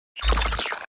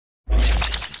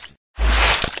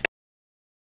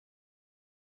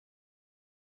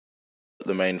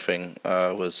The main thing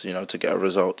was, to get a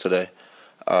result today,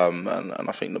 and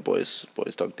I think the boys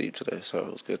dug deep today, so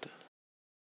it was good.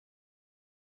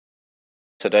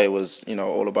 Today was,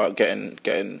 all about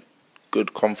getting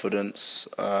good confidence.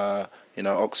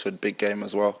 Oxford big game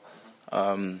as well.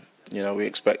 We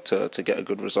expect to get a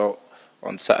good result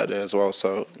on Saturday as well.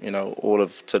 So all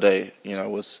of today,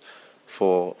 was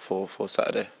for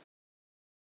Saturday.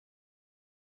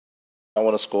 I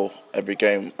want to score every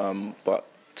game, but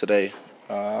today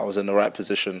I was in the right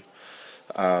position,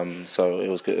 so it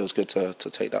was good. It was good to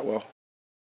take that well.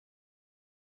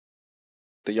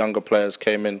 The younger players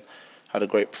came in, had a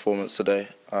great performance today.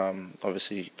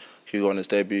 Obviously, Hugo on his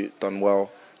debut done well.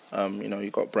 You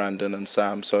got Brandon and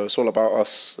Sam, so it's all about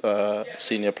us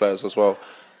senior players as well,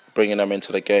 bringing them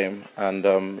into the game, and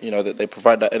that they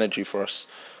provide that energy for us.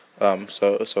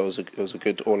 So it was a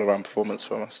good all-around performance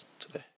from us today.